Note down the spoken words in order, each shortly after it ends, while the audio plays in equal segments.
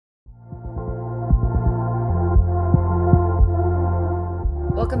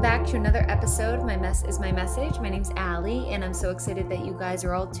Welcome back to another episode of My Mess is My Message. My name's Allie, and I'm so excited that you guys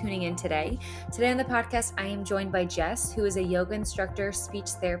are all tuning in today. Today on the podcast, I am joined by Jess, who is a yoga instructor, speech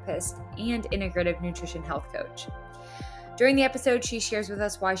therapist, and integrative nutrition health coach. During the episode, she shares with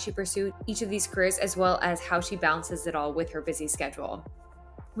us why she pursued each of these careers, as well as how she balances it all with her busy schedule.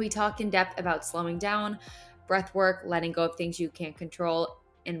 We talk in depth about slowing down, breath work, letting go of things you can't control,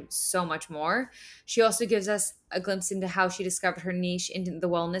 and so much more. She also gives us a glimpse into how she discovered her niche in the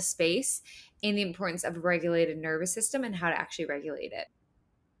wellness space and the importance of a regulated nervous system and how to actually regulate it.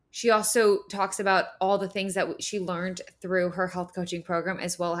 She also talks about all the things that she learned through her health coaching program,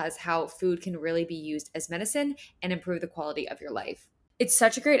 as well as how food can really be used as medicine and improve the quality of your life. It's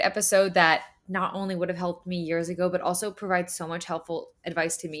such a great episode that not only would have helped me years ago, but also provides so much helpful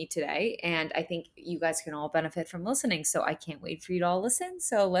advice to me today. And I think you guys can all benefit from listening. So I can't wait for you to all listen.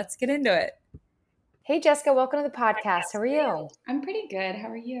 So let's get into it. Hey, Jessica, welcome to the podcast. How are you? I'm pretty good. How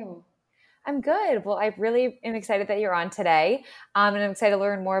are you? I'm good. Well, I really am excited that you're on today. And I'm excited to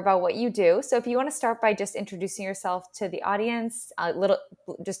learn more about what you do. So if you want to start by just introducing yourself to the audience,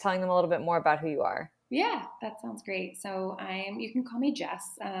 just telling them a little bit more about who you are. Yeah, that sounds great. So you can call me Jess.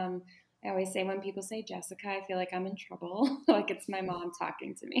 I always say when people say Jessica, I feel like I'm in trouble, like it's my mom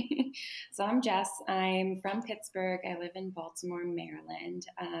talking to me. So I'm Jess. I'm from Pittsburgh. I live in Baltimore, Maryland.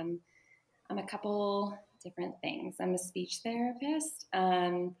 I'm a couple different things. I'm a speech therapist.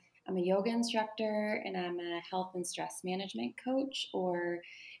 I'm a yoga instructor, and I'm a health and stress management coach or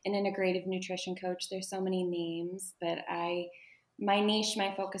an integrative nutrition coach. There's so many names, but my niche,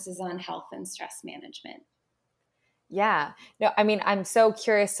 my focus is on health and stress management. Yeah. No, I mean, I'm so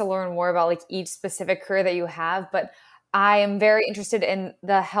curious to learn more about like each specific career that you have, but I am very interested in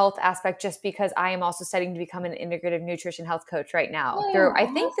the health aspect just because I am also studying to become an integrative nutrition health coach right now through, I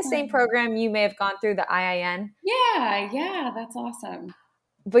think, the same program you may have gone through, the IIN. Yeah, that's awesome.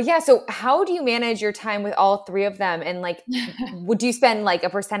 But yeah, so how do you manage your time with all three of them? And like, would you spend like a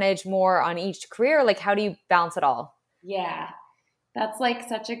percentage more on each career? Like, how do you balance it all? Yeah, that's like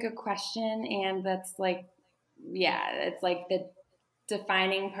such a good question. And that's like, yeah, it's like the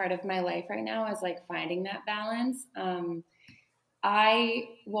defining part of my life right now is like finding that balance.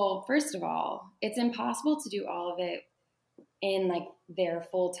 Well, first of all, it's impossible to do all of it in like their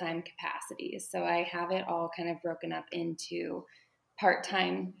full-time capacities. So I have it all kind of broken up into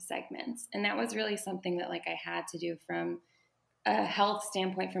part-time segments. And that was really something that like I had to do from a health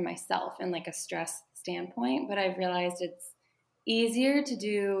standpoint for myself and like a stress standpoint. But I've realized it's easier to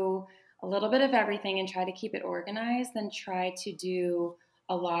do a little bit of everything and try to keep it organized than try to do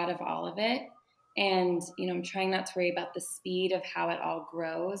a lot of all of it. And, I'm trying not to worry about the speed of how it all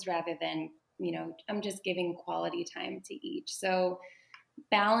grows rather than, I'm just giving quality time to each. So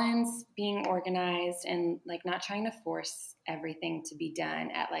balance, being organized, and like not trying to force everything to be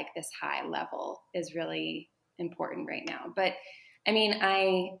done at like this high level is really important right now. But I mean,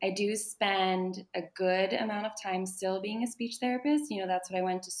 I do spend a good amount of time still being a speech therapist. That's what I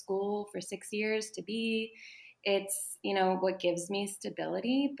went to school for 6 years to be. It's, what gives me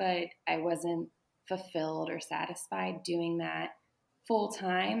stability, but I wasn't fulfilled or satisfied doing that full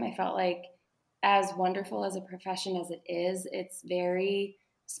time. I felt like as wonderful as a profession as it is, it's very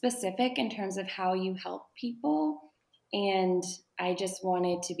specific in terms of how you help people. And I just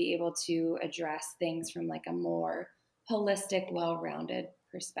wanted to be able to address things from like a more holistic, well-rounded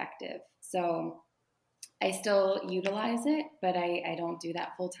perspective. So I still utilize it, but I don't do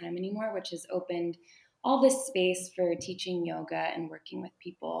that full time anymore, which has opened all this space for teaching yoga and working with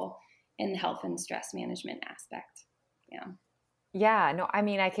people in the health and stress management aspect. Yeah. Yeah, no, I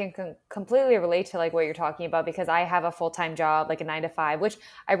mean, I can completely relate to like what you're talking about because I have a full-time job, like a 9 to 5, which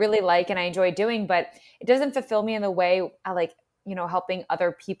I really like and I enjoy doing, but it doesn't fulfill me in the way I like, helping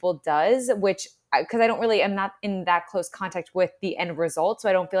other people does, which because I'm not in that close contact with the end result. So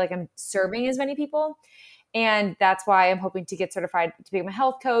I don't feel like I'm serving as many people. And that's why I'm hoping to get certified to become a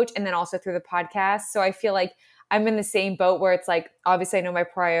health coach and then also through the podcast. So I feel like I'm in the same boat where it's like, obviously I know my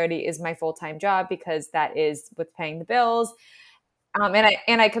priority is my full-time job because that is what's paying the bills.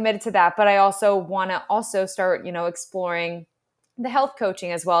 And I committed to that, but I also want to also start, exploring the health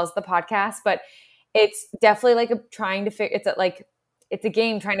coaching as well as the podcast. But it's definitely like it's a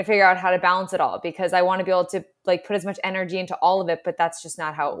game trying to figure out how to balance it all because I want to be able to like put as much energy into all of it, but that's just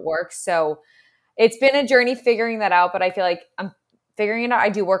not how it works. So it's been a journey figuring that out, but I feel like I'm figuring it out. I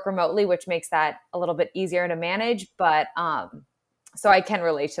do work remotely, which makes that a little bit easier to manage, but so I can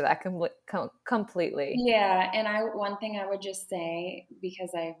relate to that completely. Yeah, and one thing I would just say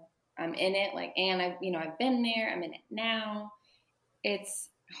because I'm in it, like, and I've been there. I'm in it now. It's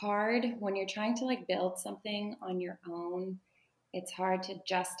hard when you're trying to like build something on your own it's hard to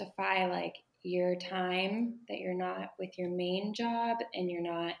justify like your time that you're not with your main job and you're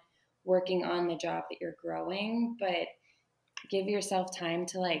not working on the job that you're growing, but give yourself time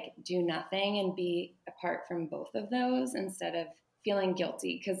to like do nothing and be apart from both of those instead of feeling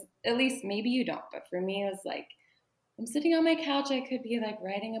guilty. Because at least maybe you don't, but for me, it was like I'm sitting on my couch. I could be like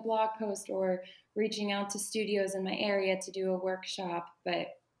writing a blog post or reaching out to studios in my area to do a workshop, but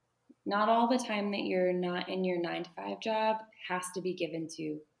not all the time that you're not in your 9 to 5 job has to be given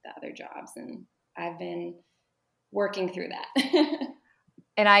to the other jobs. And I've been working through that.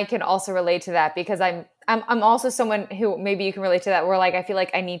 And I can also relate to that because I'm also someone who maybe you can relate to that where like I feel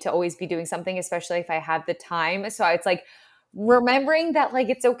like I need to always be doing something, especially if I have the time. So it's like remembering that like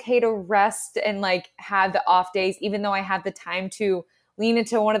it's okay to rest and like have the off days, even though I have the time to lean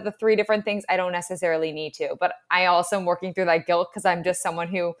into one of the 3 different things, I don't necessarily need to. But I also am working through that guilt because I'm just someone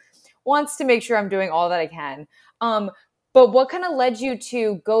who wants to make sure I'm doing all that I can. But what kind of led you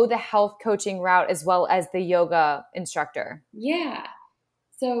to go the health coaching route as well as the yoga instructor? Yeah.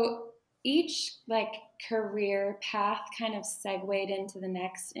 So each like career path kind of segued into the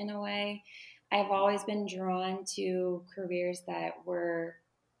next in a way. I've always been drawn to careers that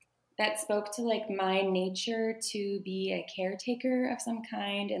spoke to like my nature to be a caretaker of some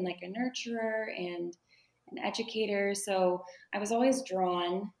kind and like a nurturer and an educator. So I was always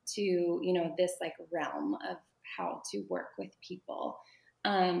drawn to, this like realm of how to work with people.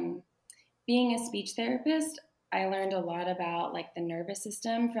 Um, Being a speech therapist, I learned a lot about like the nervous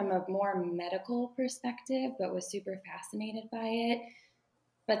system from a more medical perspective, but was super fascinated by it.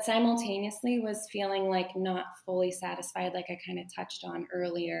 But simultaneously was feeling like not fully satisfied, like I kind of touched on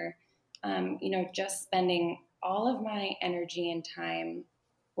earlier. Just spending all of my energy and time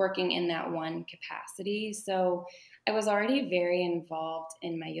working in that one capacity. So I was already very involved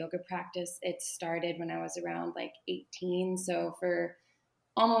in my yoga practice. It started when I was around like 18. So for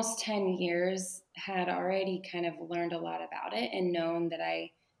almost 10 years had already kind of learned a lot about it and known that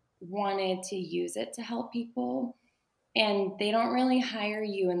I wanted to use it to help people. And they don't really hire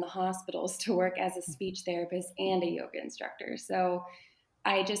you in the hospitals to work as a speech therapist and a yoga instructor. So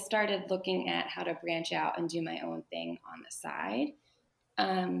I just started looking at how to branch out and do my own thing on the side.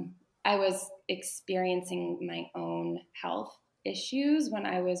 I was experiencing my own health issues when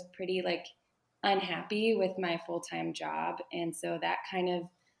I was pretty like unhappy with my full-time job. And so that kind of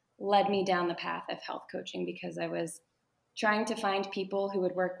led me down the path of health coaching because I was trying to find people who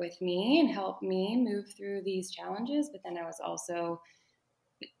would work with me and help me move through these challenges. But then I was also,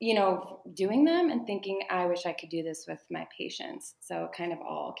 doing them and thinking, I wish I could do this with my patients. So it kind of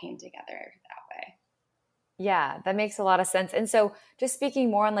all came together that way. Yeah, that makes a lot of sense. And so just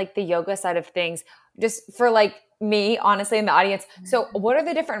speaking more on like the yoga side of things, just for like me, honestly, in the audience. So what are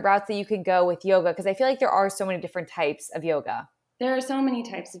the different routes that you can go with yoga? Because I feel like there are so many different types of yoga. There are so many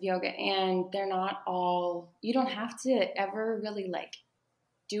types of yoga and they're not all, you don't have to ever really like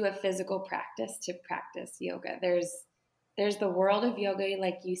do a physical practice to practice yoga. There's the world of yoga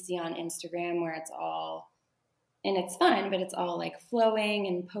like you see on Instagram where it's all, and it's fun, but it's all like flowing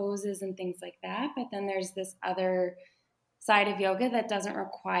and poses and things like that. But then there's this other side of yoga that doesn't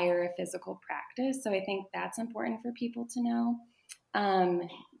require a physical practice. So I think that's important for people to know. Um,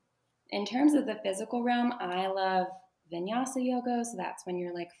 in terms of the physical realm, I love vinyasa yoga. So that's when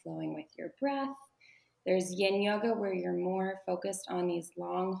you're like flowing with your breath. There's yin yoga where you're more focused on these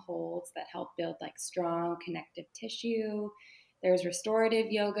long holds that help build like strong connective tissue. There's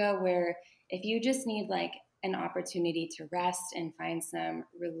restorative yoga where if you just need like an opportunity to rest and find some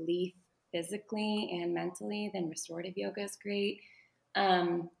relief physically and mentally, then restorative yoga is great.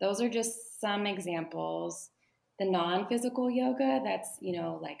 Those are just some examples. The non-physical yoga, that's,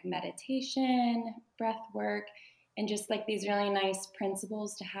 like meditation, breath work, and just like these really nice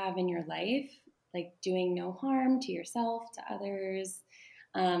principles to have in your life, like doing no harm to yourself, to others,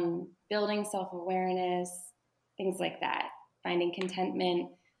 building self-awareness, things like that, finding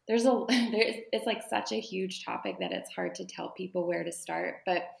contentment. It's like such a huge topic that it's hard to tell people where to start,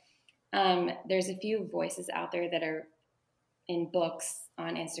 but there's a few voices out there that are in books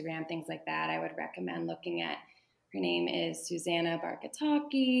on Instagram, things like that. I would recommend looking at. Her name is Susanna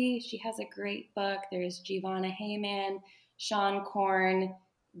Barkataki. She has a great book. There's Giovanna Hayman, Sean Korn.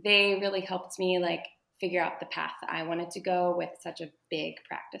 They really helped me like figure out the path that I wanted to go with such a big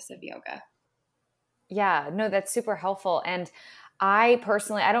practice of yoga. Yeah, no, that's super helpful. And I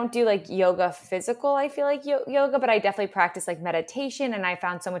personally, I don't do like yoga physical, I feel like yoga, but I definitely practice like meditation. And I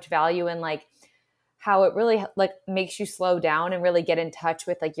found so much value in like how it really like makes you slow down and really get in touch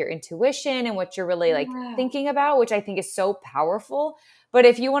with like your intuition and what you're really like Yeah. thinking about, which I think is so powerful. But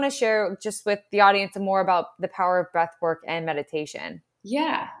if you want to share just with the audience more about the power of breath work and meditation.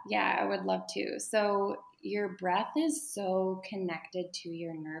 Yeah, I would love to. So, your breath is so connected to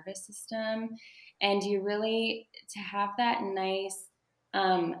your nervous system, and you really, to have that nice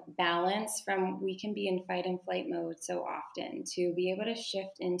balance from we can be in fight and flight mode so often, to be able to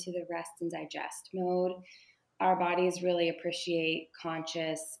shift into the rest and digest mode. Our bodies really appreciate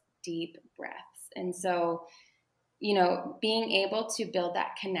conscious, deep breaths. And so, being able to build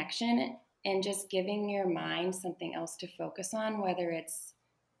that connection and just giving your mind something else to focus on, whether it's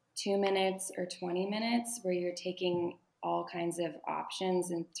 2 minutes or 20 minutes, where you're taking all kinds of options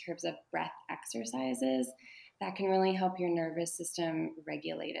in terms of breath exercises, that can really help your nervous system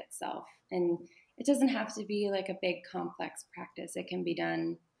regulate itself. And it doesn't have to be like a big complex practice. It can be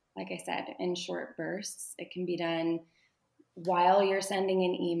done, like I said, in short bursts. It can be done while you're sending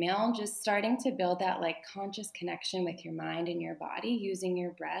an email, just starting to build that like conscious connection with your mind and your body using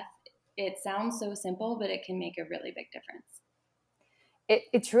your breath. It sounds so simple, but it can make a really big difference.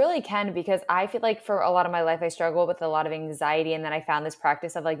 It truly can, because I feel like for a lot of my life, I struggled with a lot of anxiety. And then I found this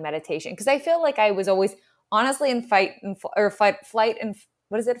practice of like meditation, because I feel like I was always honestly in flight and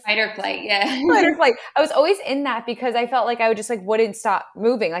what is it? Fight or flight. Yeah. Fight or flight. I was always in that because I felt like I would just like wouldn't stop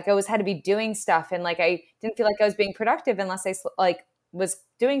moving. Like I always had to be doing stuff. And like, I didn't feel like I was being productive unless I like was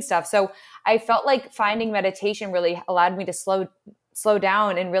doing stuff. So I felt like finding meditation really allowed me to slow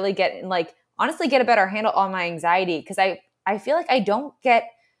down and really get, and like honestly get a better handle on my anxiety. Cause I feel like I don't get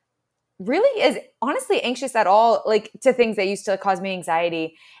really as honestly anxious at all, like to things that used to cause me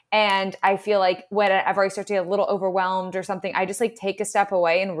anxiety. And I feel like whenever I start to get a little overwhelmed or something, I just like take a step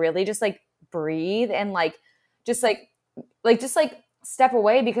away and really just like breathe and just step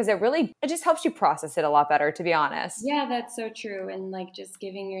away, because it just helps you process it a lot better, to be honest. Yeah, that's so true. And like just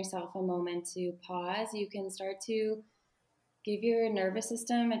giving yourself a moment to pause, you can start to give your nervous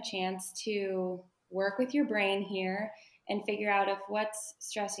system a chance to work with your brain here and figure out if what's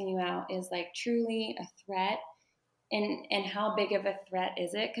stressing you out is like truly a threat, and how big of a threat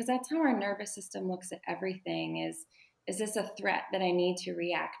is it, because that's how our nervous system looks at everything. Is this a threat that I need to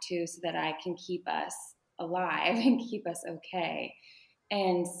react to so that I can keep us alive and keep us okay?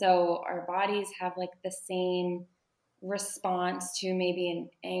 And so our bodies have like the same response to maybe an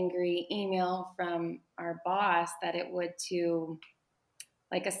angry email from our boss that it would to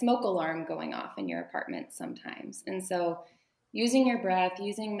like a smoke alarm going off in your apartment sometimes. And so using your breath,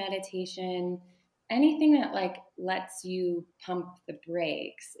 using meditation, anything that like lets you pump the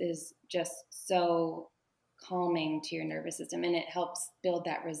brakes is just so calming to your nervous system, and it helps build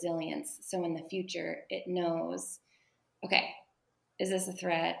that resilience. So in the future, it knows, okay, is this a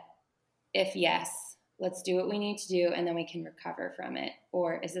threat? If yes, let's do what we need to do and then we can recover from it.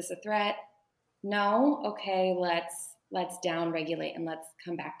 Or is this a threat? No. Okay, let's down regulate and let's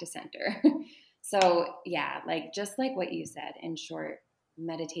come back to center. So, yeah, like just like what you said, in short,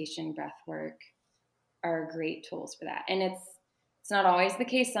 meditation, breath work are great tools for that. And it's not always the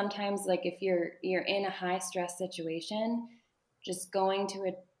case. Sometimes like if you're in a high stress situation, just going to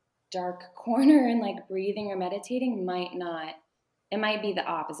a dark corner and like breathing or meditating it might be the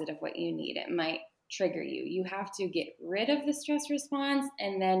opposite of what you need. It might trigger you. You have to get rid of the stress response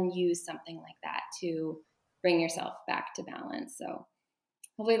and then use something like that to bring yourself back to balance. So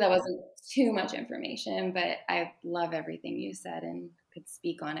hopefully that wasn't too much information, but I love everything you said and could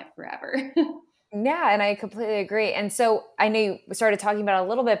speak on it forever. Yeah, and I completely agree. And so I know you started talking about it a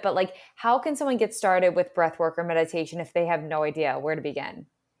little bit, but like, how can someone get started with breath work or meditation if they have no idea where to begin?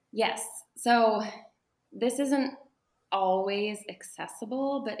 Yes. So this isn't always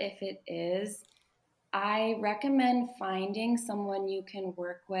accessible, but if it is, I recommend finding someone you can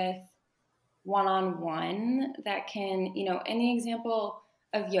work with one-on-one that can, in the example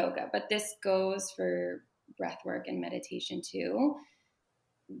of yoga, but this goes for breath work and meditation too.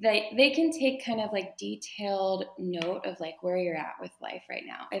 They can take kind of like detailed note of like where you're at with life right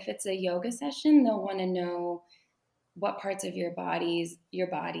now. If it's a yoga session, they'll want to know what parts of your body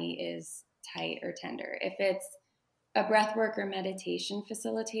is tight or tender. If it's a breathwork or meditation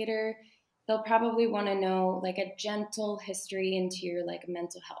facilitator, they'll probably want to know like a gentle history into your like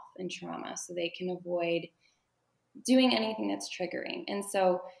mental health and trauma so they can avoid doing anything that's triggering. And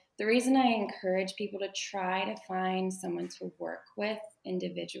so the reason I encourage people to try to find someone to work with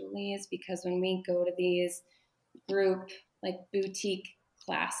individually is because when we go to these group like boutique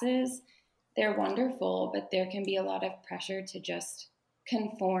classes, they're wonderful, but there can be a lot of pressure to just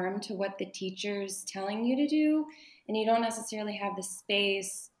conform to what the teacher's telling you to do. And you don't necessarily have the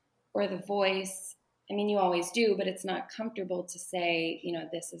space or the voice I mean, you always do, but it's not comfortable to say,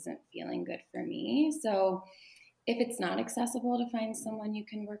 this isn't feeling good for me. So if it's not accessible to find someone you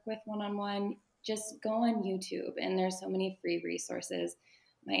can work with one-on-one, just go on YouTube, and there's so many free resources.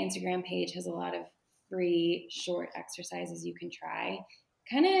 My Instagram page has a lot of free short exercises you can try.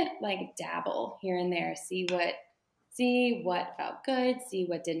 Kind of like dabble here and there, see what felt good, see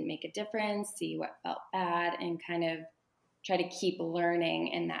what didn't make a difference, see what felt bad, and kind of try to keep learning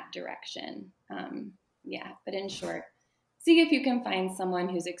in that direction. But in short, see if you can find someone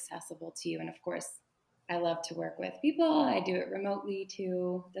who's accessible to you. And of course, I love to work with people. I do it remotely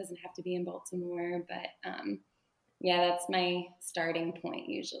too. Doesn't have to be in Baltimore, but that's my starting point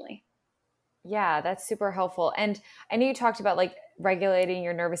usually. Yeah, that's super helpful. And I know you talked about like regulating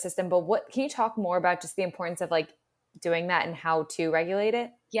your nervous system, but can you talk more about just the importance of like doing that and how to regulate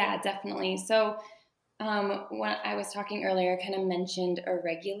it? Yeah, definitely. So when I was talking earlier, I kind of mentioned a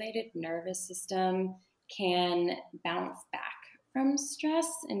regulated nervous system can bounce back from stress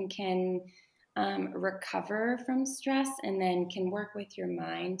and can recover from stress, and then can work with your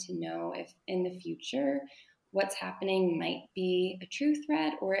mind to know if in the future what's happening might be a true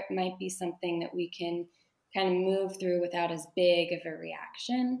threat, or it might be something that we can kind of move through without as big of a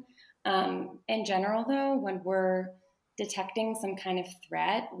reaction. In general, though, when we're detecting some kind of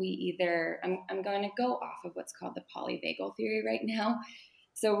threat, I'm going to go off of what's called the polyvagal theory right now.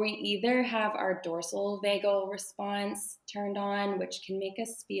 So we either have our dorsal vagal response turned on, which can make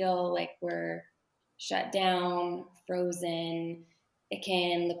us feel like we're shut down, frozen. It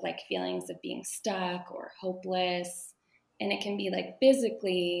can look like feelings of being stuck or hopeless. And it can be like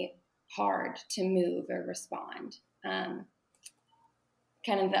physically hard to move or respond. Kind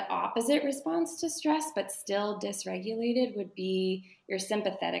of the opposite response to stress, but still dysregulated, would be your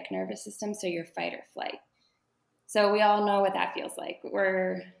sympathetic nervous system, so your fight or flight. So we all know what that feels like.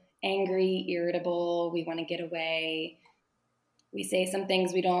 We're angry, irritable, we want to get away. We say some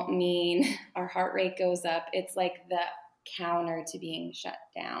things we don't mean. Our heart rate goes up. It's like the counter to being shut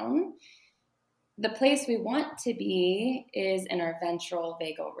down. The place we want to be is in our ventral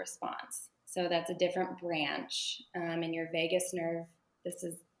vagal response. So that's a different branch in your vagus nerve.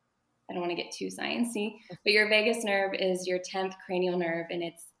 I don't want to get too sciencey, but your vagus nerve is your 10th cranial nerve, and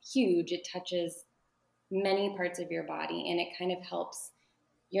it's huge. It touches many parts of your body, and it kind of helps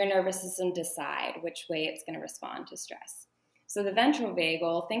your nervous system decide which way it's going to respond to stress. So the ventral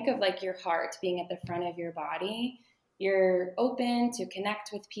vagal, think of like your heart being at the front of your body. You're open to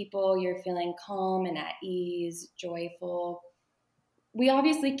connect with people. You're feeling calm and at ease, joyful. We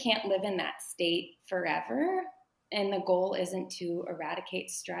obviously can't live in that state forever. And the goal isn't to eradicate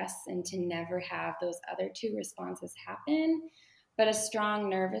stress and to never have those other two responses happen. But a strong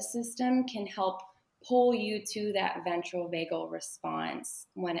nervous system can help pull you to that ventral vagal response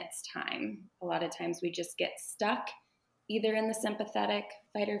when it's time. A lot of times we just get stuck either in the sympathetic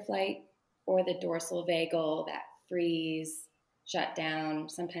fight or flight or the dorsal vagal, that freeze, shut down.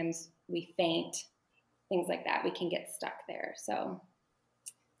 Sometimes we faint, things like that. We can get stuck there. So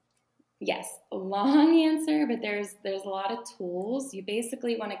yes, a long answer, but there's a lot of tools. You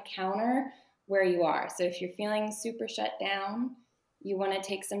basically want to counter where you are. So if you're feeling super shut down, you want to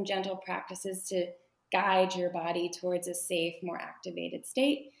take some gentle practices to guide your body towards a safe, more activated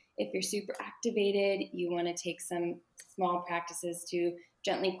state. If you're super activated, you want to take some small practices to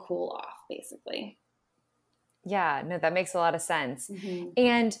gently cool off, basically. Yeah, no, that makes a lot of sense. Mm-hmm.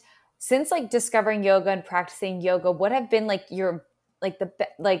 And since like discovering yoga and practicing yoga, what have been like your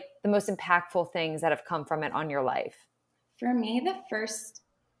the most impactful things that have come from it on your life? For me, the first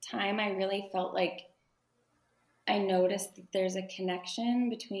time I really felt like I noticed that there's a connection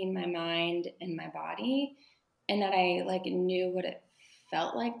between my mind and my body, and that I like knew what it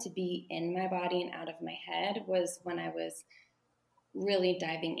felt like to be in my body and out of my head, was when I was really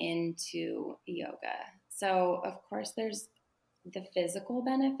diving into yoga. So of course there's the physical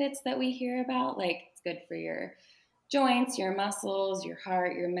benefits that we hear about, like it's good for your joints, your muscles, your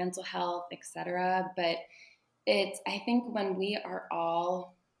heart, your mental health, etc. But I think when we are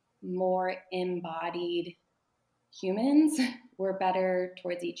all more embodied humans, we're better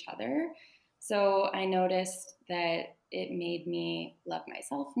towards each other. So I noticed that it made me love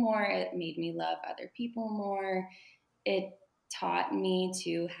myself more. It made me love other people more. It taught me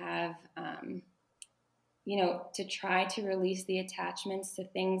to have, to try to release the attachments to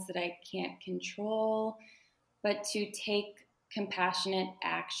things that I can't control, but to take compassionate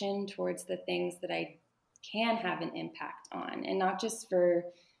action towards the things that I can have an impact on, and not just for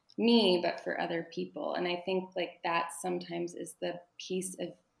me, but for other people. And I think like that sometimes is the piece of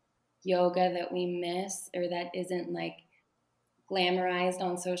yoga that we miss, or that isn't like glamorized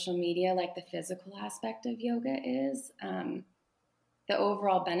on social media like the physical aspect of yoga is. The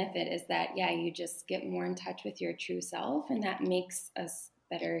overall benefit is that, yeah, you just get more in touch with your true self, and that makes us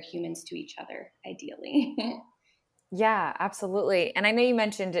better humans to each other, ideally. Yeah, absolutely. And I know you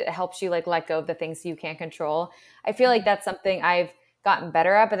mentioned it helps you like let go of the things you can't control. I feel like that's something I've gotten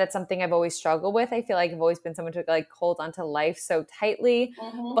better at, but that's something I've always struggled with. I feel like I've always been someone to like hold onto life so tightly. But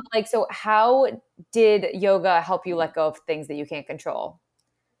Mm-hmm. like, so how did yoga help you let go of things that you can't control?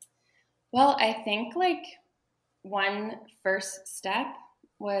 Well, I think like one first step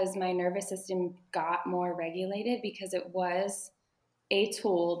was my nervous system got more regulated because it was a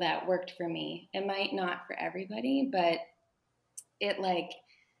tool that worked for me. It might not for everybody, but it like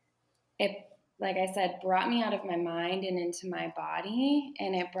it like I said brought me out of my mind and into my body,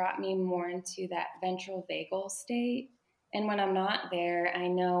 and it brought me more into that ventral vagal state. And when I'm not there, I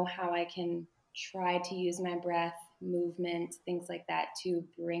know how I can try to use my breath, movement, things like that to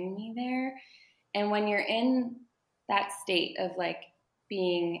bring me there. And when you're in that state of like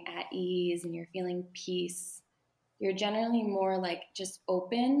being at ease and you're feeling peace, you're generally more like just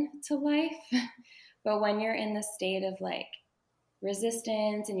open to life. But when you're in the state of like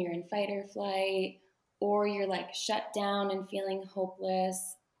resistance and you're in fight or flight, or you're like shut down and feeling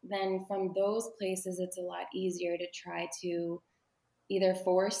hopeless, then from those places, it's a lot easier to try to either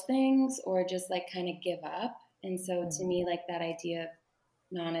force things or just like kind of give up. And so to me, like that idea of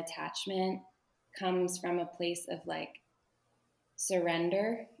non attachment comes from a place of like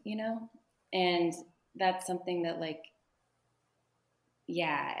surrender, you know? And that's something that like,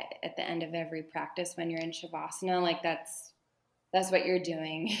 yeah, at the end of every practice when you're in Shavasana, like that's what you're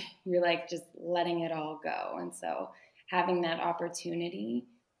doing. You're like just letting it all go. And so having that opportunity,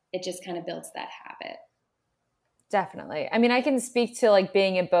 it just kind of builds that habit. Definitely. I mean, I can speak to like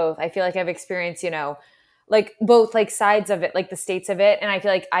being in both. I feel like I've experienced, like both like sides of it, like the states of it. And I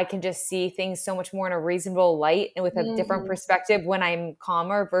feel like I can just see things so much more in a reasonable light and with a different Mm-hmm. perspective when I'm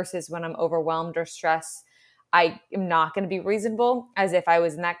calmer versus when I'm overwhelmed or stressed. I am not going to be reasonable as if I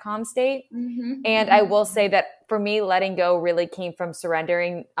was in that calm state. And I Mm-hmm. will say that for me, letting go really came from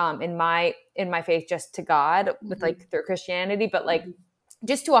surrendering in my faith just to God with Mm-hmm. like through Christianity, but like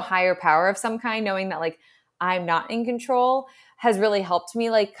just to a higher power of some kind, knowing that like I'm not in control has really helped me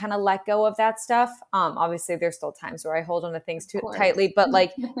like kind of let go of that stuff. Obviously there's still times where I hold on to things Of too course. tightly, but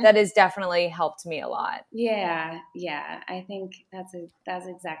like that has definitely helped me a lot. Yeah, yeah. I think that's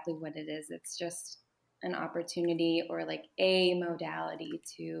exactly what it is. It's just an opportunity or like a modality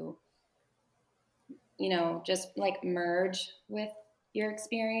to, just like merge with your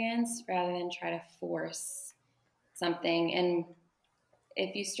experience rather than try to force something. And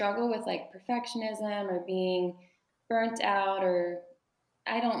if you struggle with like perfectionism or being burnt out, or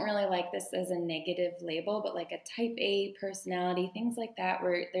I don't really like this as a negative label, but like a type A personality, things like that,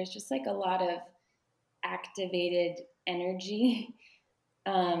 where there's just like a lot of activated energy,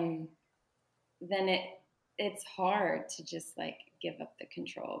 um, then it's hard to just like give up the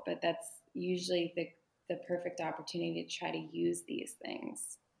control. But that's usually the perfect opportunity to try to use these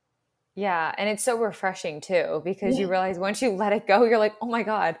things. Yeah. And it's so refreshing too, because you Yeah. realize once you let it go, you're like, oh my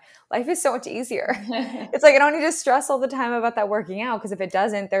God, life is so much easier. It's like I don't need to stress all the time about that working out because if it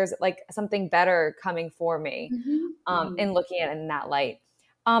doesn't, there's like something better coming for me Mm-hmm. Mm-hmm. in looking at it in that light.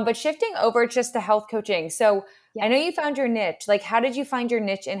 But shifting over just to health coaching. So I Yeah. know you found your niche. Like, how did you find your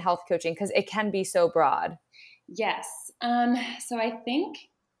niche in health coaching? Because it can be so broad. Yes. So I think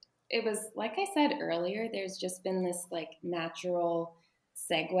it was like I said earlier, there's just been this like natural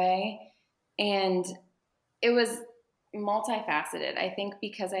segue, and it was multifaceted. I think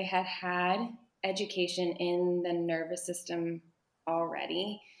because I had had education in the nervous system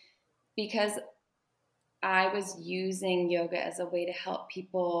already, because I was using yoga as a way to help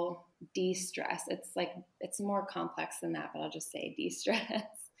people de-stress. It's more complex than that, but I'll just say de-stress.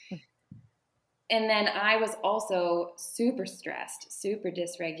 And then I was also super stressed, super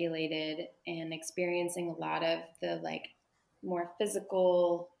dysregulated, and experiencing a lot of the like more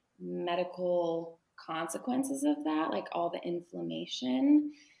physical, medical consequences of that, like all the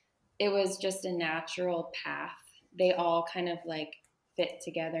inflammation. It was just a natural path. They all kind of like fit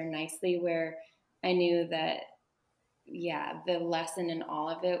together nicely where I knew that, yeah, the lesson in all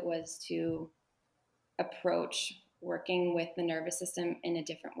of it was to approach working with the nervous system in a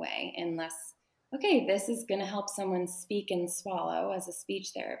different way and less, okay, this is going to help someone speak and swallow as a speech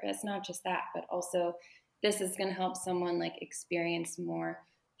therapist. Not just that, but also this is going to help someone like experience more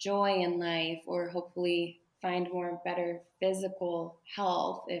joy in life or hopefully find more better physical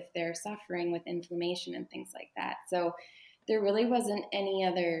health if they're suffering with inflammation and things like that. So there really wasn't any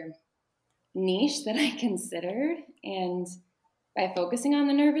other niche that I considered. And by focusing on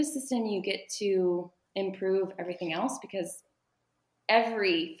the nervous system, you get to improve everything else because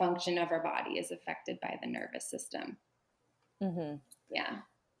every function of our body is affected by the nervous system. Mm-hmm. Yeah.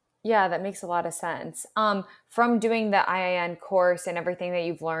 Yeah, that makes a lot of sense. From doing the IIN course and everything that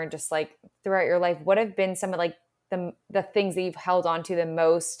you've learned just like throughout your life, what have been some of like the things that you've held on to the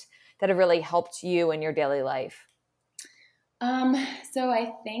most that have really helped you in your daily life? So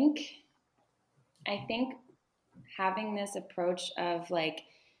I think having this approach of like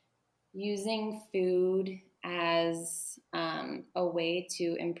using food as a way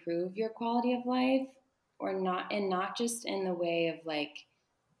to improve your quality of life, or not, and not just in the way of like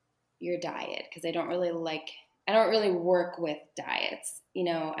your diet, because I don't really work with diets.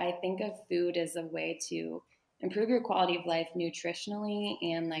 I think of food as a way to improve your quality of life nutritionally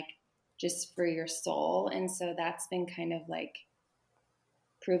and like just for your soul. And so that's been kind of like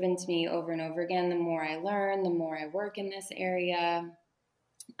proven to me over and over again. The more I learn, the more I work in this area.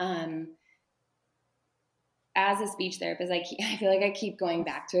 Um, as a speech therapist, I feel like I keep going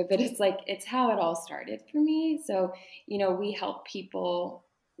back to it, but it's how it all started for me. So, we help people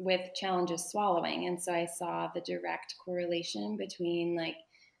with challenges swallowing. And so I saw the direct correlation between like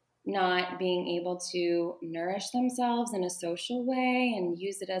not being able to nourish themselves in a social way and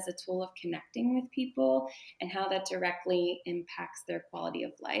use it as a tool of connecting with people, and how that directly impacts their quality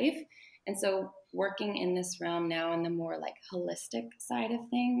of life. And so working in this realm now in the more like holistic side of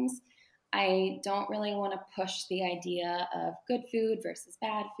things, I don't really want to push the idea of good food versus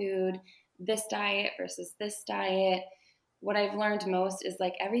bad food, this diet versus this diet. What I've learned most is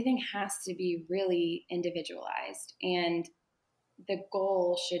like everything has to be really individualized, and the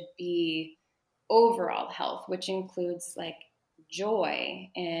goal should be overall health, which includes like joy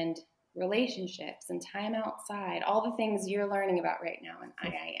and relationships and time outside, all the things you're learning about right now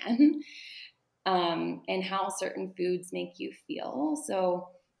in IIN, and how certain foods make you feel. So,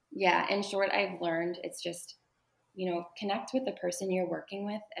 yeah, in short, I've learned it's just, connect with the person you're working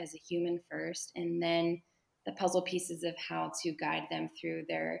with as a human first, and then the puzzle pieces of how to guide them through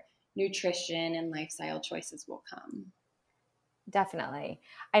their nutrition and lifestyle choices will come. Definitely.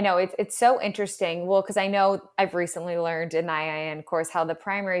 I know it's so interesting. Well, because I know I've recently learned in the IIN course how the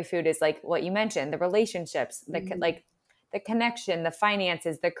primary food is like what you mentioned, the relationships, Mm-hmm. like the connection, the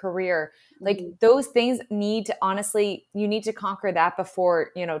finances, the career, like Mm-hmm. those things need to honestly, you need to conquer that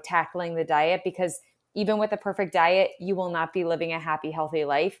before, tackling the diet, because even with a perfect diet, you will not be living a happy, healthy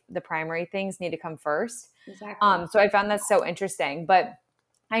life. The primary things need to come first. Exactly. So I found that so interesting. But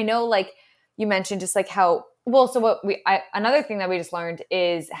I know like you mentioned just like how well, so another thing that we just learned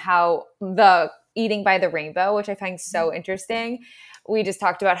is how the eating by the rainbow, which I find so interesting. We just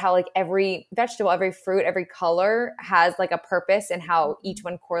talked about how like every vegetable, every fruit, every color has like a purpose, and how each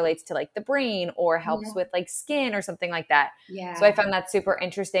one correlates to like the brain or helps Yeah. with like skin or something like that. So I Yeah. found that super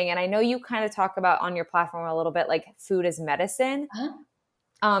interesting. And I know you kind of talk about on your platform a little bit like food as medicine. Huh?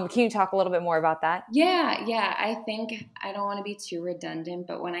 Can you talk a little bit more about that? Yeah, yeah. I think I don't want to be too redundant,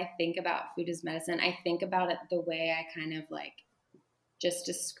 but when I think about food as medicine, I think about it the way I kind of like just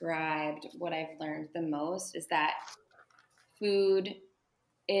described what I've learned the most is that food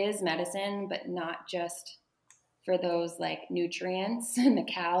is medicine, but not just for those like nutrients and the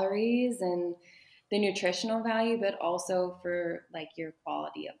calories and the nutritional value, but also for like your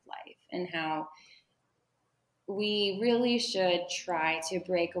quality of life, and how we really should try to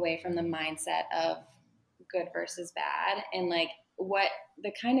break away from the mindset of good versus bad, and like what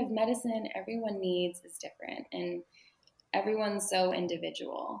the kind of medicine everyone needs is different, and everyone's so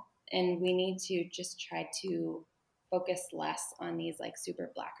individual, and we need to just try to focus less on these like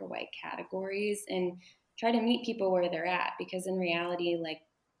super black or white categories and try to meet people where they're at, because in reality like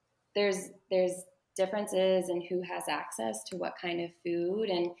there's differences in who has access to what kind of food,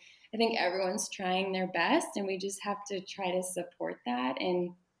 and I think everyone's trying their best, and we just have to try to support that,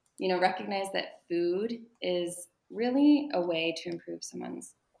 and recognize that food is really a way to improve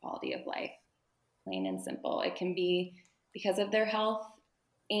someone's quality of life, plain and simple. It can be because of their health,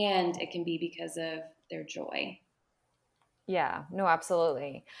 and it can be because of their joy. Yeah, no,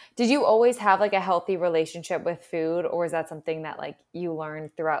 absolutely. Did you always have like a healthy relationship with food, or is that something that like you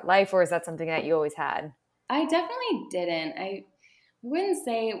learned throughout life, or is that something that you always had? I definitely didn't. I wouldn't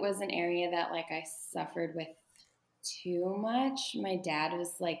say it was an area that like I suffered with too much. My dad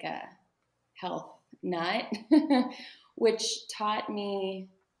was like a health nut, which taught me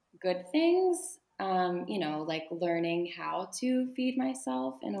good things. Like learning how to feed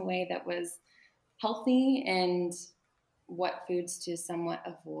myself in a way that was healthy, and what foods to somewhat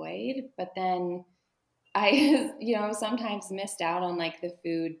avoid. But then I, sometimes missed out on like the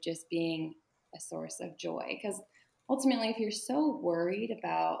food just being a source of joy, because ultimately, if you're so worried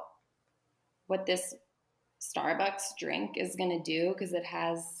about what this Starbucks drink is going to do because it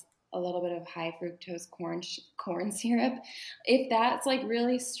has a little bit of high fructose corn syrup, if that's like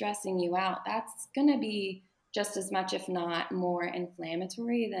really stressing you out, that's going to be just as much, if not more,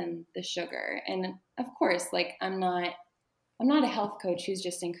 inflammatory than the sugar. And of course, like I'm not a health coach who's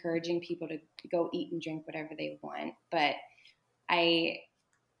just encouraging people to go eat and drink whatever they want, but I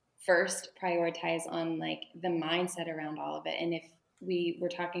first prioritize on like the mindset around all of it. And if we were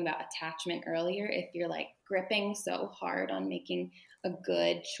talking about attachment earlier, if you're like gripping so hard on making a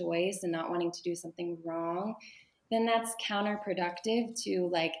good choice and not wanting to do something wrong, then that's counterproductive to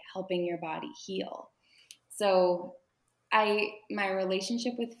like helping your body heal. So my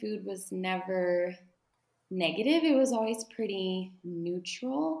relationship with food was never negative. It was always pretty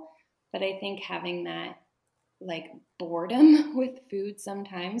neutral. But I think having that like boredom with food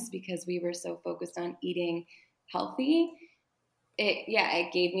sometimes because we were so focused on eating healthy,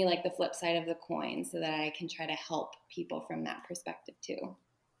 it gave me like the flip side of the coin so that I can try to help people from that perspective too.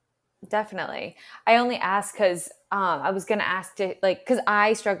 Definitely. I only asked because I was going to ask to like, because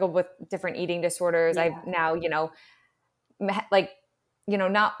I struggled with different eating disorders. Yeah. I've now, like,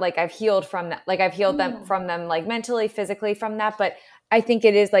 not like I've healed from that. Like I've healed them from them, like mentally, physically from that. But I think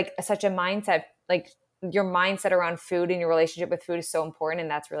it is like such a mindset, like your mindset around food and your relationship with food is so important. And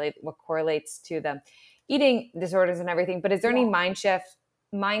that's really what correlates to the eating disorders and everything. But is there any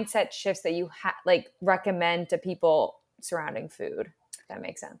mindset shifts that you like recommend to people surrounding food? If that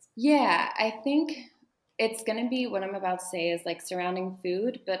makes sense. Yeah, I think it's going to be what I'm about to say is like surrounding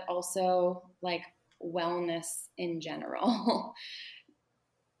food, but also like wellness in general.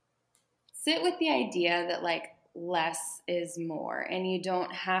 Sit with the idea that like less is more and you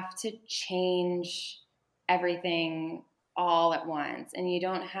don't have to change everything all at once and you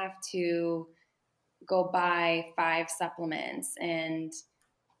don't have to go buy 5 supplements and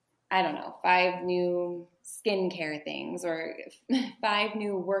I don't know, 5 new skincare things or 5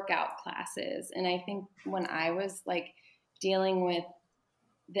 new workout classes. And I think when I was like dealing with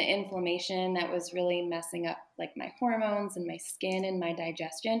the inflammation that was really messing up like my hormones and my skin and my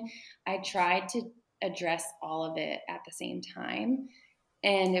digestion, I tried to address all of it at the same time.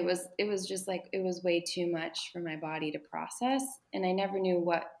 And it was just like it was way too much for my body to process. And I never knew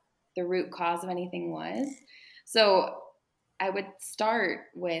what the root cause of anything was. So I would start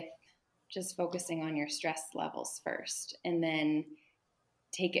with just focusing on your stress levels first and then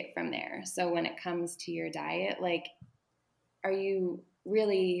take it from there. So when it comes to your diet, like, are you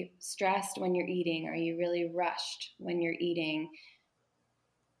really stressed when you're eating? Are you really rushed when you're eating?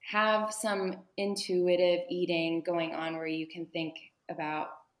 Have some intuitive eating going on where you can think about,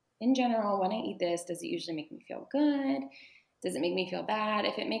 in general, when I eat this, does it usually make me feel good? Does it make me feel bad?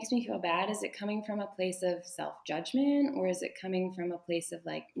 If it makes me feel bad, is it coming from a place of self-judgment or is it coming from a place of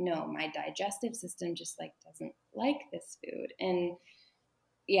like, no, my digestive system just like doesn't like this food? And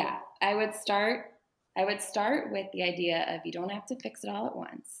yeah, I would start with the idea of you don't have to fix it all at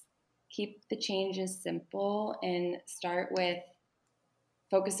once. Keep the changes simple and start with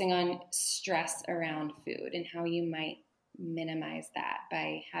focusing on stress around food and how you might minimize that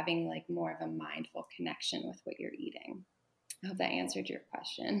by having like more of a mindful connection with what you're eating. I hope that answered your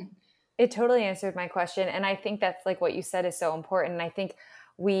question. It totally answered my question. And I think that's like what you said is so important. And I think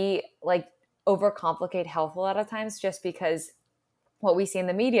we like overcomplicate health a lot of times just because what we see in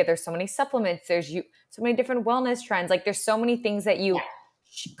the media, there's so many supplements, there's so many different wellness trends. Like there's so many things that you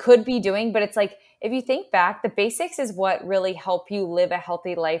could be doing, but it's like, if you think back, the basics is what really help you live a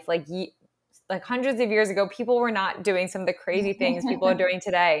healthy life. Like hundreds of years ago, people were not doing some of the crazy things people are doing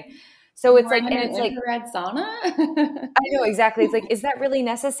today. So it's like, and it's like infrared sauna. I know exactly. It's like, is that really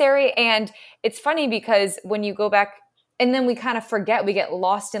necessary? And it's funny because when you go back and then we kind of forget, we get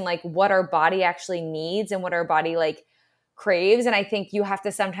lost in like what our body actually needs and what our body like craves. And I think you have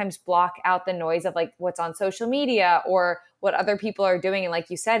to sometimes block out the noise of like what's on social media or what other people are doing. And like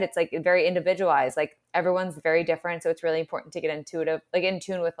you said, it's like very individualized, like everyone's very different. So it's really important to get intuitive, like in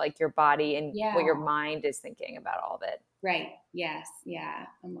tune with like your body and what your mind is thinking about all of it. Right. Yes. Yeah.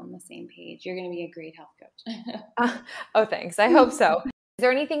 I'm on the same page. You're going to be a great health coach. Oh, thanks. I hope so. Is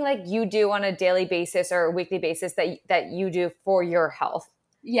there anything like you do on a daily basis or a weekly basis that you do for your health?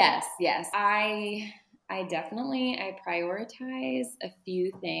 Yes. Yes. I definitely, I prioritize a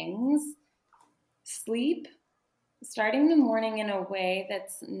few things. Sleep, starting the morning in a way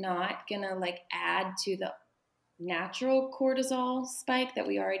that's not going to like add to the natural cortisol spike that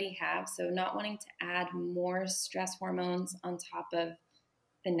we already have. So not wanting to add more stress hormones on top of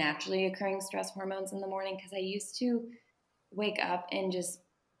the naturally occurring stress hormones in the morning. Because I used to wake up and just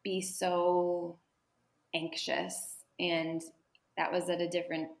be so anxious And that was at a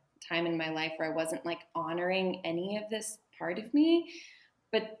different time in my life where I wasn't like honoring any of this part of me.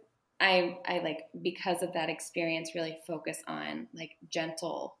 But I like, because of that experience, really focus on like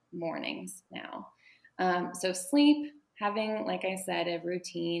gentle mornings now. So sleep, having, like I said, a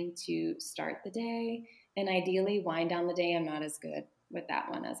routine to start the day and ideally wind down the day. I'm not as good with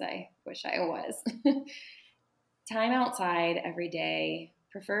that one as I wish I was. Time outside every day,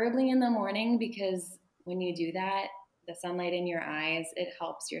 preferably in the morning, because when you do that, the sunlight in your eyes, it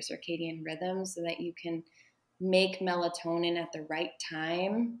helps your circadian rhythm so that you can make melatonin at the right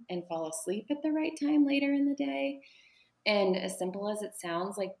time and fall asleep at the right time later in the day. And as simple as it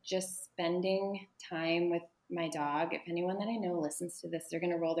sounds, like just spending time with my dog. If anyone that I know listens to this, they're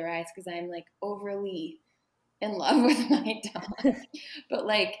going to roll their eyes because I'm like overly in love with my dog. But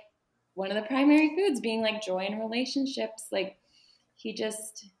like, one of the primary foods being like joy in relationships, like he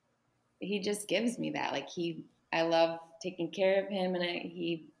just gives me that. Like I love taking care of him, and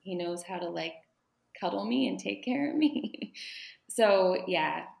he knows how to like cuddle me and take care of me. So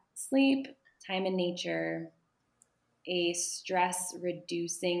yeah, sleep, time in nature, a stress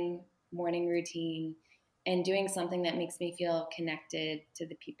reducing morning routine, and doing something that makes me feel connected to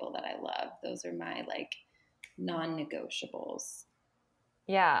the people that I love. Those are my like non-negotiables.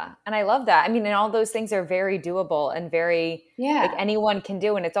 Yeah. And I love that. I mean, and all those things are very doable and very like Yeah, anyone can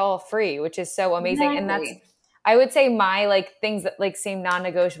do, and it's all free, which is so amazing. And that's, exactly. I would say my like things that like same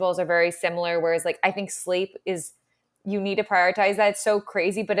non-negotiables are very similar. Whereas like I think sleep is, you need to prioritize that. It's so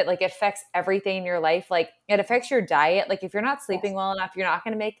crazy, but it like affects everything in your life. Like it affects your diet. Like if you're not sleeping Yes. well enough, you're not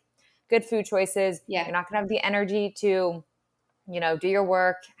going to make good food choices. Yeah. You're not going to have the energy to, you know, do your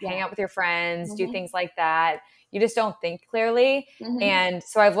work, hang Yeah. out with your friends, do Mm-hmm. things like that. You just don't think clearly. Mm-hmm. And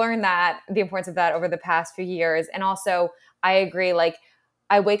so I've learned that, the importance of that over the past few years. And also, I agree, like,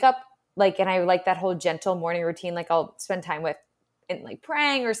 I wake up, like, and I like that whole gentle morning routine. Like, I'll spend time with, and like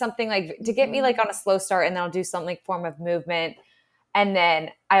praying or something, like to get me Mm-hmm. like on a slow start. And then I'll do some like form of movement. And then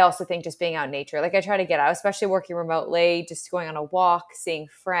I also think just being out in nature, like I try to get out, especially working remotely, just going on a walk, seeing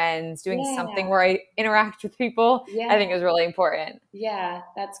friends, doing something Yeah. where I interact with people, I Yeah. think is really important. Yeah.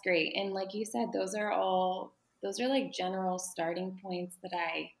 That's great. And like you said, those are like general starting points that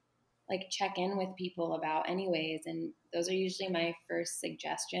I like check in with people about anyways. And those are usually my first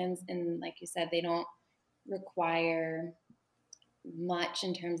suggestions. And like you said, they don't require much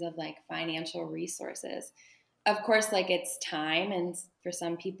in terms of like financial resources. Of course, like it's time, and for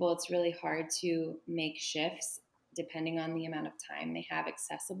some people, it's really hard to make shifts depending on the amount of time they have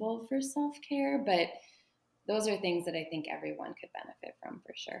accessible for self care. But those are things that I think everyone could benefit from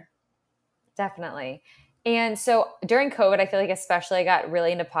for sure. Definitely. And so during COVID, I feel like especially I got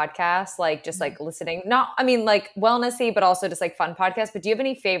really into podcasts, like just like listening, not, I mean, like wellnessy, but also just like fun podcasts. But do you have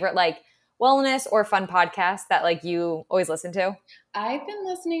any favorite like wellness or fun podcasts that like you always listen to? I've been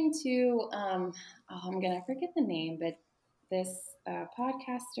listening to, I'm going to forget the name, but this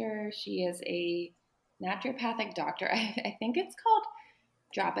podcaster, she is a naturopathic doctor. I think it's called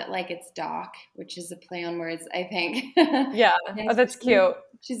Drop It Like It's Doc, which is a play on words, I think. Yeah. And Oh, that's cute.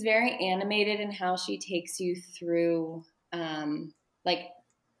 she's very animated in how she takes you through like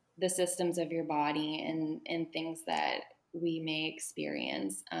the systems of your body and things that we may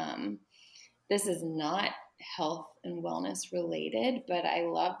experience. This is not health and wellness related, but I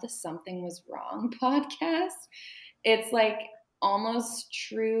love the Something Was Wrong podcast. It's like almost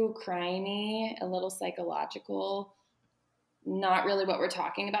true crimey, a little psychological. Not really what we're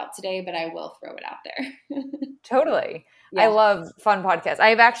talking about today, but I will throw it out there. Totally. I Yeah, love fun podcasts.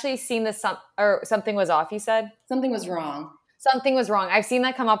 I've actually seen this or Something Was Off, you said? Something Was Wrong. Something Was Wrong. I've seen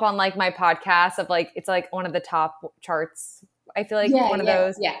that come up on like my podcast of like, it's like one of the top charts. I feel like Yeah, one of yeah,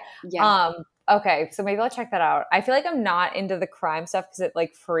 those. yeah, yeah. Um, okay, so maybe I'll check that out. I feel like I'm not into the crime stuff because it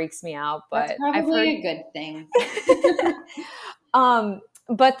like freaks me out, That's but I've probably heard. a good thing. um,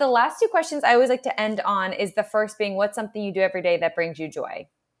 but the last two questions I always like to end on is the first being, what's something you do every day that brings you joy?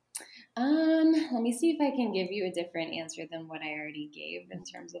 Let me see if I can give you a different answer than what I already gave in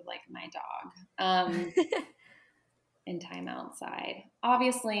terms of like my dog. And time outside.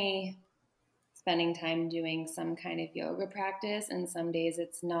 Obviously, spending time doing some kind of yoga practice, and some days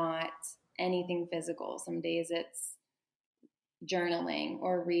it's not anything physical. Some days it's journaling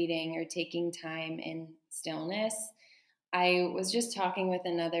or reading or taking time in stillness. I was just talking with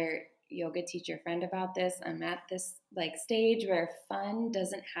another yoga teacher friend about this. I'm at this like stage where fun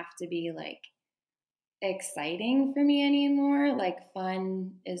doesn't have to be like exciting for me anymore. Like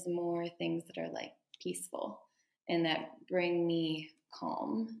fun is more things that are like peaceful and that bring me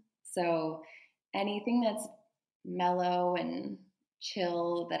calm. So anything that's mellow and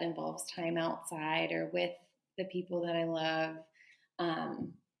chill that involves time outside or with the people that I love,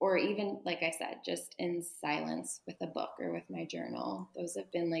 or even, like I said, just in silence with a book or with my journal. Those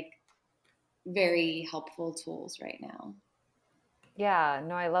have been like very helpful tools right now. Yeah,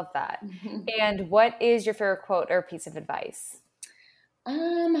 no, I love that. And what is your favorite quote or piece of advice?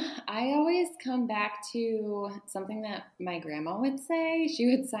 I always come back to something that my grandma would say. She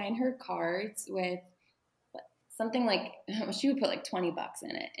would sign her cards with something like, she would put like $20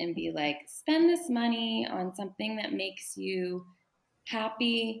 in it and be like, spend this money on something that makes you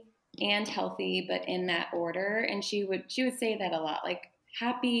happy and healthy, but in that order. And she would say that a lot, like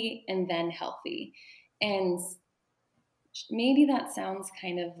happy and then healthy. And maybe that sounds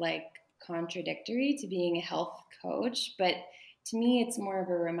kind of like contradictory to being a health coach, but to me, it's more of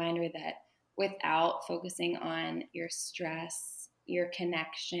a reminder that without focusing on your stress, your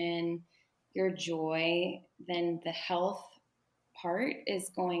connection, your joy, then the health part is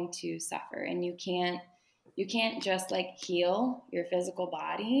going to suffer. And you can't just like heal your physical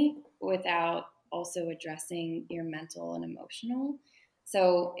body without also addressing your mental and emotional.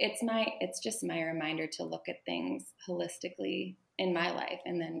 So it's just my reminder to look at things holistically in my life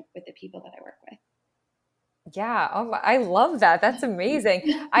and then with the people that I work with. Yeah. Oh, I love that. That's amazing.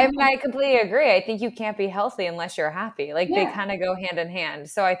 I mean, I completely agree. I think you can't be healthy unless you're happy. Like they Yeah. kind of go hand in hand.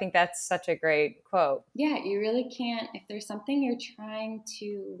 So I think that's such a great quote. Yeah, you really can't, if there's something you're trying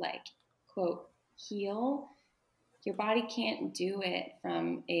to like, quote, heal, your body can't do it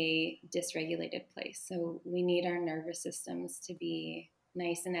from a dysregulated place. So we need our nervous systems to be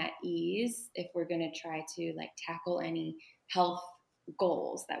nice and at ease if we're going to try to like tackle any health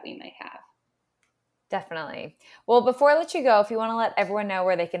goals that we might have. Definitely. Well, before I let you go, if you want to let everyone know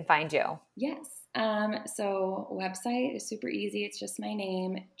where they can find you. Yes. So website is super easy. It's just my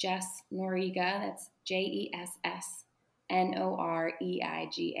name, Jess Noreiga. That's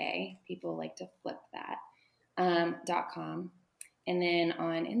JessNoreiga. People like to flip that. .com. And then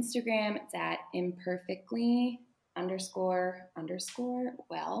on Instagram, it's at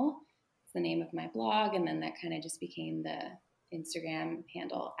imperfectly__well. It's the name of my blog. And then that kind of just became the Instagram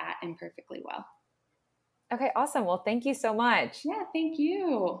handle at imperfectlywell. Okay, awesome. Well, thank you so much. Yeah, thank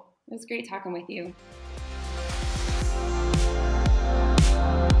you. It was great talking with you.